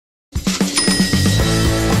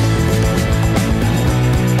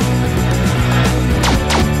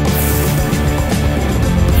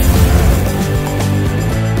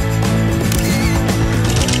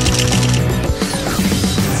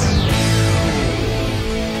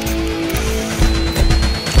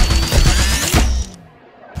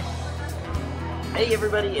Hey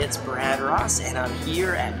everybody, it's Brad Ross, and I'm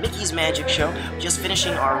here at Mickey's Magic Show, just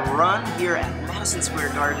finishing our run here at Madison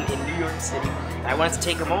Square Garden in New York City. I wanted to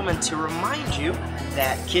take a moment to remind you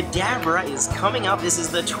that KIDabra is coming up. This is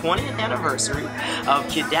the 20th anniversary of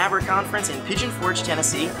KIDabra Conference in Pigeon Forge,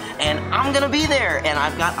 Tennessee, and I'm gonna be there, and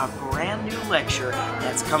I've got a brand new lecture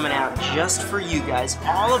that's coming out just for you guys,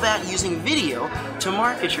 all about using video to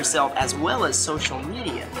market yourself as well as social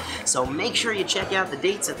media. So make sure you check out the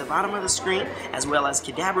dates at the bottom of the screen, as well as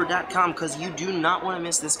KIDabra.com, because you do not want to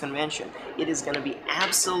miss this convention. It is going to be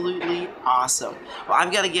absolutely awesome. Well,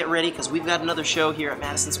 I've got to get ready because we've got another show here at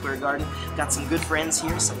Madison Square Garden. Got some good friends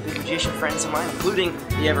here, some good magician friends of mine, including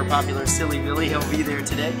the ever-popular Silly Billy. He'll be there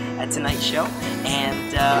today at tonight's show.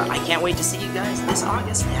 And I can't wait to see you guys this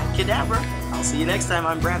August at KIDabra. I'll see you next time.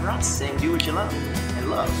 I'm Brad Ross, saying do what you love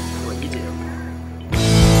and love